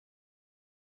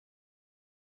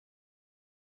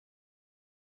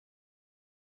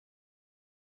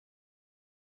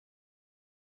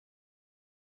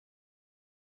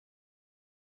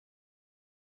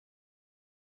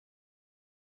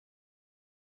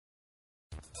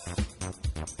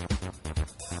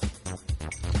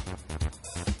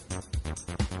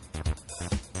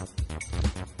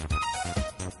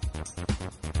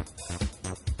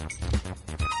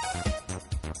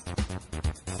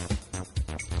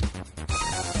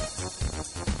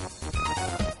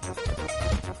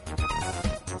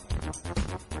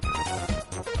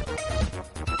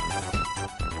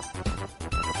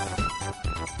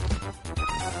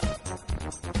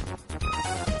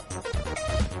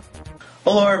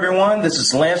Hello everyone, this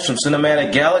is Lance from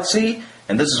Cinematic Galaxy,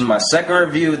 and this is my second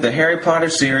review of the Harry Potter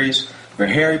series for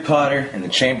Harry Potter and the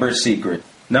Chamber of Secrets.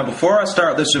 Now before I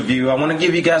start this review, I want to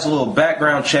give you guys a little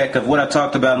background check of what I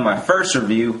talked about in my first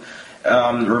review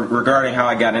regarding how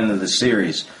I got into the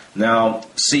series. Now,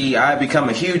 see, I become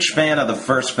a huge fan of the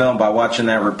first film by watching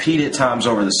that repeated times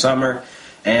over the summer,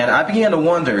 and I began to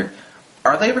wonder,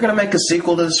 are they ever going to make a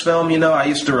sequel to this film? You know, I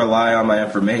used to rely on my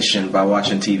information by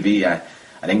watching TV.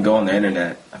 I didn't go on the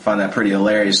internet. I find that pretty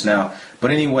hilarious now. But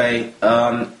anyway,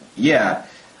 yeah,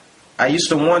 I used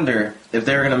to wonder if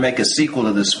they were going to make a sequel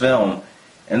to this film.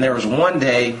 And there was one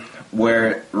day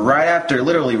where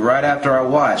literally right after I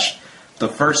watched the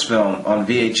first film on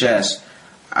VHS,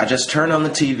 I just turned on the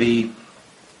TV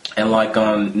and like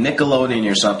on Nickelodeon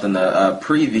or something, a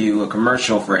preview, a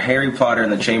commercial for Harry Potter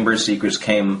and the Chamber of Secrets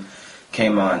came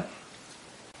on.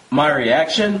 My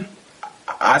reaction?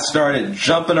 I started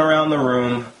jumping around the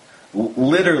room,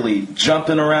 literally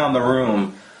jumping around the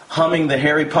room, humming the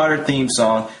Harry Potter theme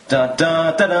song. Dun,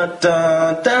 dun, dun, dun,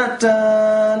 dun, dun,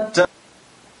 dun, dun.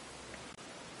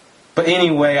 But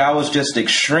anyway, I was just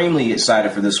extremely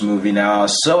excited for this movie now. I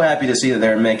was so happy to see that they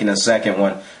were making a second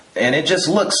one. And it just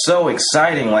looked so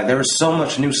exciting. Like there was so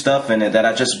much new stuff in it that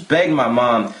I just begged my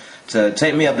mom to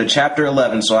take me up to chapter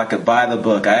 11 so I could buy the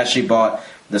book. I actually bought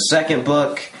the second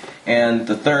book and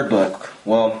the third book.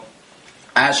 Well,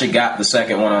 I actually got the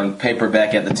second one on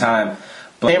paperback at the time.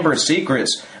 But Chamber of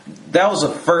Secrets, that was the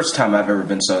first time I've ever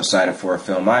been so excited for a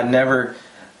film. I never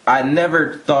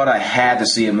thought I had to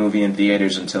see a movie in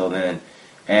theaters until then.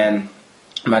 And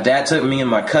my dad took me and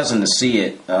my cousin to see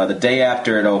it the day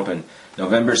after it opened,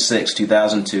 November 6,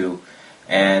 2002.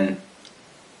 And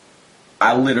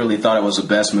I literally thought it was the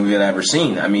best movie I'd ever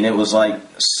seen. I mean, it was like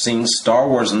seeing Star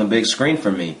Wars on the big screen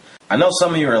for me. I know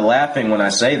some of you are laughing when I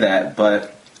say that,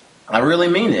 but I really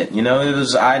mean it. You know,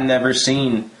 I'd never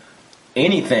seen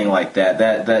anything like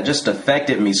that just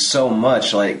affected me so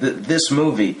much. Like this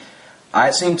movie,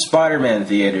 I'd seen Spider-Man in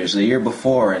theaters the year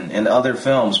before and other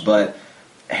films, but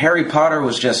Harry Potter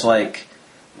was just like,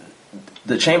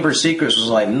 the Chamber of Secrets was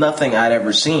like nothing I'd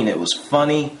ever seen. It was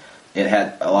funny. It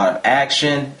had a lot of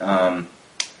action,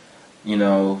 you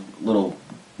know, little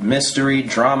mystery,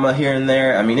 drama here and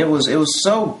there. I mean, it was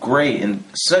so great and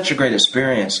such a great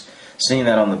experience seeing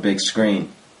that on the big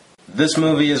screen. This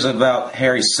movie is about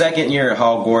Harry's second year at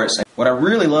Hogwarts. What I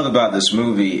really love about this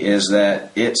movie is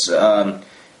that it's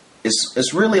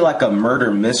really like a murder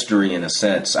mystery in a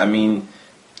sense. I mean,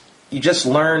 you just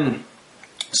learn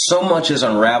so much is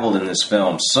unraveled in this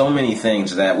film. So many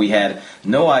things that we had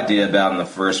no idea about in the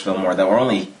first film, or that were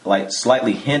only like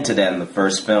slightly hinted at in the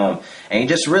first film, and you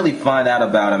just really find out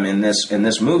about them in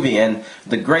this movie. And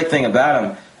the great thing about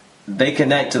them, they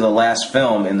connect to the last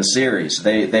film in the series.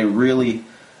 They really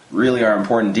are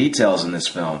important details in this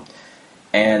film,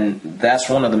 and that's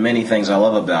one of the many things I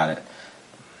love about it.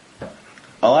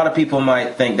 A lot of people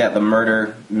might think that the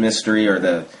murder mystery or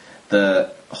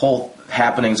the whole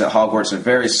happenings at Hogwarts are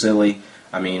very silly.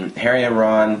 I mean, Harry and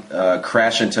Ron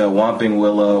crash into a Whomping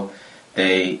Willow.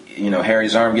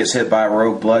 Harry's arm gets hit by a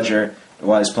rogue bludger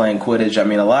while he's playing Quidditch. I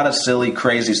mean, a lot of silly,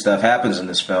 crazy stuff happens in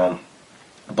this film,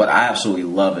 but I absolutely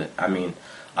love it. I mean,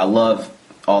 I love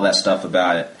all that stuff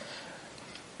about it.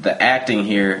 The acting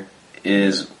here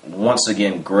is once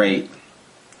again great.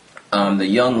 The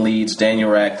young leads, Daniel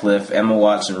Radcliffe, Emma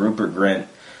Watson, Rupert Grint,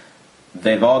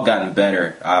 they've all gotten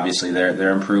better. Obviously,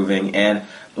 they're improving. And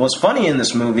what's funny in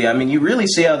this movie, I mean, you really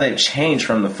see how they've changed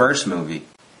from the first movie.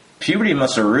 Puberty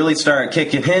must have really started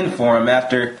kicking in for them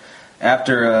after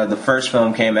the first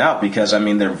film came out, because I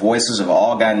mean, their voices have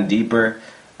all gotten deeper.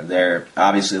 They're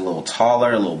obviously a little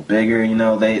taller, a little bigger. You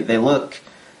know, they look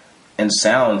and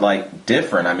sound like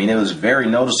different. I mean, it was very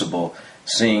noticeable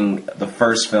seeing the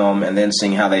first film and then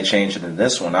seeing how they changed it in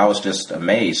this one. I was just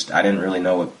amazed. I didn't really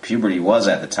know what puberty was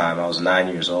at the time. I was 9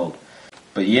 years old.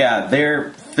 But yeah,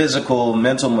 their physical,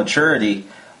 mental maturity,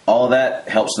 all of that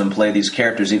helps them play these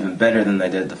characters even better than they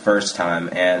did the first time.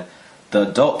 And the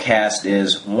adult cast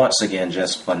is, once again,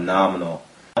 just phenomenal.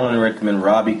 Alan Rickman,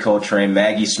 Robbie Coltrane,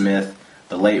 Maggie Smith,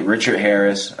 the late Richard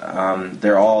Harris,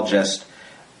 they're all just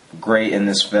great in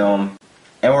this film.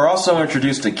 And we're also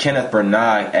introduced to Kenneth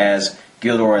Branagh as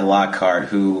Gilderoy Lockhart,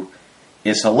 who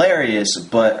is hilarious,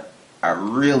 but I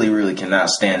really, really cannot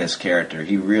stand his character.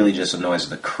 He really just annoys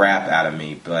the crap out of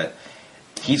me, but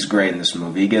he's great in this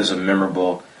movie. He gives a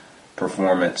memorable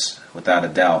performance, without a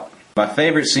doubt. My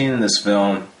favorite scene in this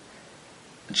film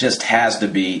just has to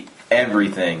be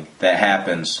everything that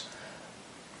happens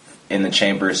in the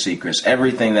Chamber of Secrets.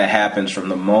 Everything that happens from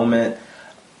the moment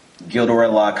Gilderoy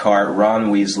Lockhart,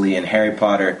 Ron Weasley, and Harry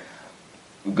Potter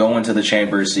go into the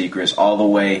Chamber of Secrets all the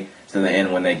way to the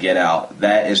end when they get out.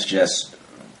 That is just,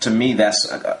 to me, that's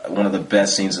one of the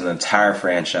best scenes in the entire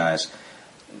franchise.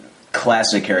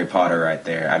 Classic Harry Potter right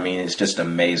there. I mean, it's just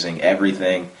amazing.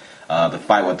 Everything. The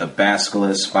fight with the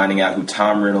Basilisk, finding out who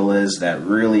Tom Riddle is, that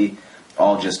really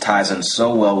all just ties in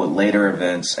so well with later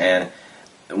events. And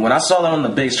when I saw that on the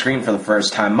big screen for the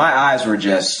first time, my eyes were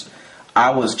just,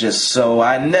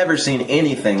 I'd never seen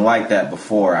anything like that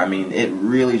before. I mean, it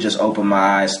really just opened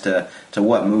my eyes to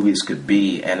what movies could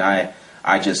be, and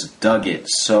I just dug it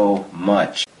so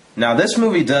much. Now, this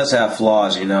movie does have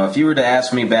flaws, you know. If you were to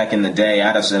ask me back in the day,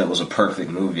 I'd have said it was a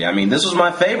perfect movie. I mean, this was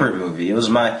my favorite movie. It was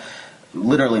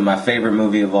literally my favorite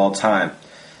movie of all time.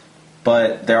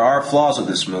 But there are flaws with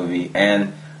this movie,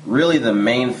 and really the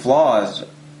main flaws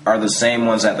are the same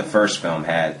ones that the first film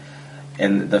had.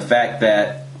 And the fact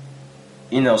that,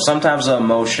 you know, sometimes the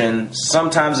emotion,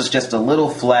 sometimes it's just a little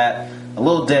flat, a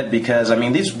little dead, because, I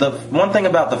mean, the one thing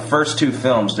about the first two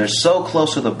films, they're so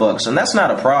close to the books, and that's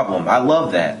not a problem. I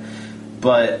love that.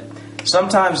 But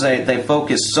sometimes they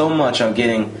focus so much on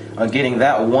getting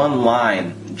that one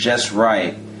line just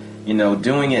right, you know,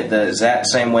 doing it the exact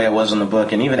same way it was in the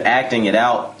book, and even acting it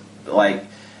out, like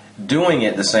doing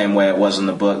it the same way it was in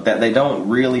the book, that they don't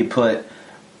really put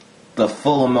the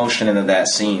full emotion into that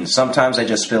scene. Sometimes they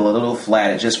just feel a little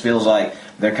flat. It just feels like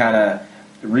they're kind of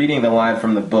reading the line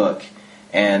from the book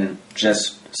and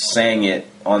just saying it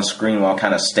on screen while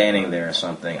kind of standing there or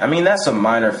something. I mean, that's a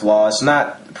minor flaw. It's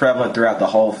not prevalent throughout the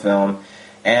whole film,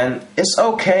 and it's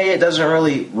okay. It doesn't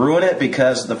really ruin it,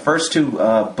 because the first two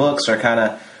books are kind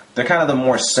of the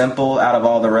more simple out of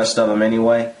all the rest of them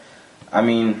anyway. I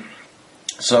mean,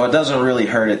 so it doesn't really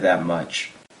hurt it that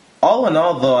much. All in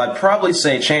all, though, I'd probably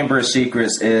say Chamber of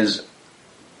Secrets is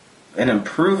an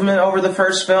improvement over the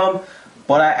first film,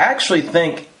 but I actually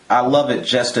think I love it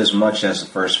just as much as the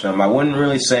first film. I wouldn't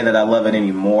really say that I love it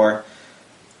any more,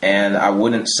 and I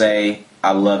wouldn't say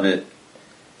I love it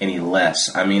any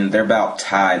less. I mean, they're about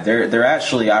tied. They're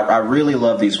actually, I really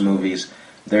love these movies.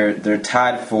 They're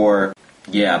tied for,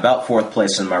 about fourth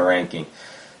place in my ranking.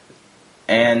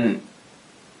 And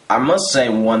I must say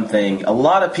one thing. A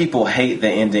lot of people hate the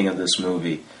ending of this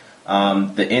movie.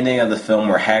 The ending of the film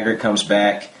where Hagrid comes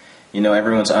back, you know,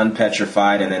 everyone's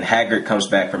unpetrified, and then Hagrid comes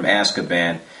back from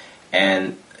Azkaban,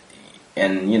 and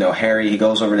you know, Harry, he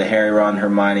goes over to Harry, Ron, and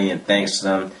Hermione and thanks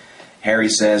them. Harry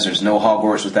says, "There's no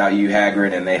Hogwarts without you,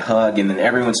 Hagrid," and they hug, and then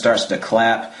everyone starts to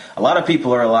clap. A lot of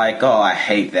people are like, "Oh, I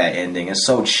hate that ending. It's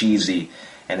so cheesy,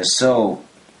 and it's so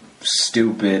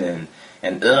stupid,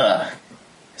 and ugh.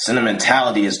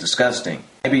 Sentimentality is disgusting."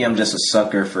 Maybe I'm just a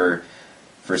sucker for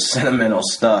sentimental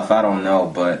stuff. I don't know,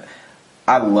 but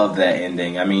I love that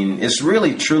ending. I mean, it's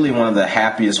really, truly one of the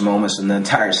happiest moments in the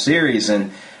entire series.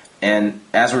 And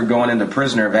as we're going into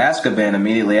Prisoner of Azkaban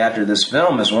immediately after this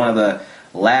film, is one of the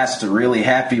last really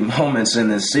happy moments in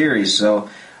this series. So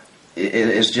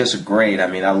it's just great. I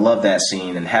mean, I love that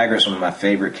scene. And Hagrid's one of my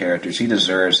favorite characters. He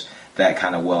deserves that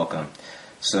kind of welcome.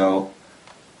 So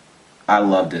I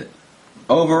loved it.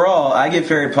 Overall, I give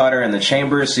Harry Potter and the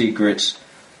Chamber of Secrets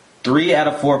 3 out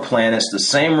of 4 planets, the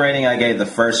same rating I gave the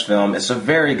first film. It's a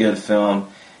very good film,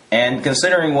 and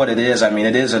considering what it is, I mean,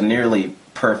 it is a nearly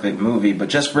perfect movie, but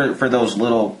just for those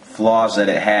little flaws that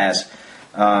it has,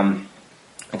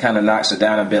 it kind of knocks it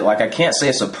down a bit. Like, I can't say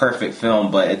it's a perfect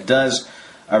film, but it does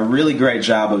a really great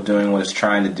job of doing what it's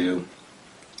trying to do.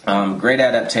 Great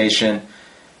adaptation,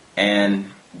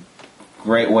 and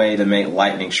great way to make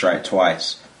lightning strike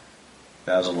twice.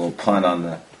 That was a little pun on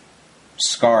the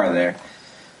scar there.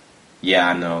 Yeah,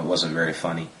 I know, it wasn't very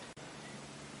funny.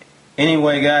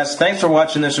 Anyway, guys, thanks for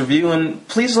watching this review, and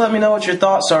please let me know what your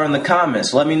thoughts are in the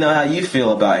comments. Let me know how you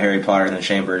feel about Harry Potter and the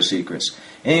Chamber of Secrets.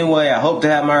 Anyway, I hope to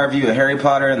have my review of Harry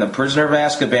Potter and the Prisoner of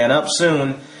Azkaban up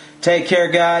soon. Take care,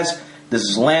 guys. This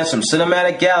is Lance from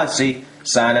Cinematic Galaxy,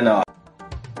 signing off.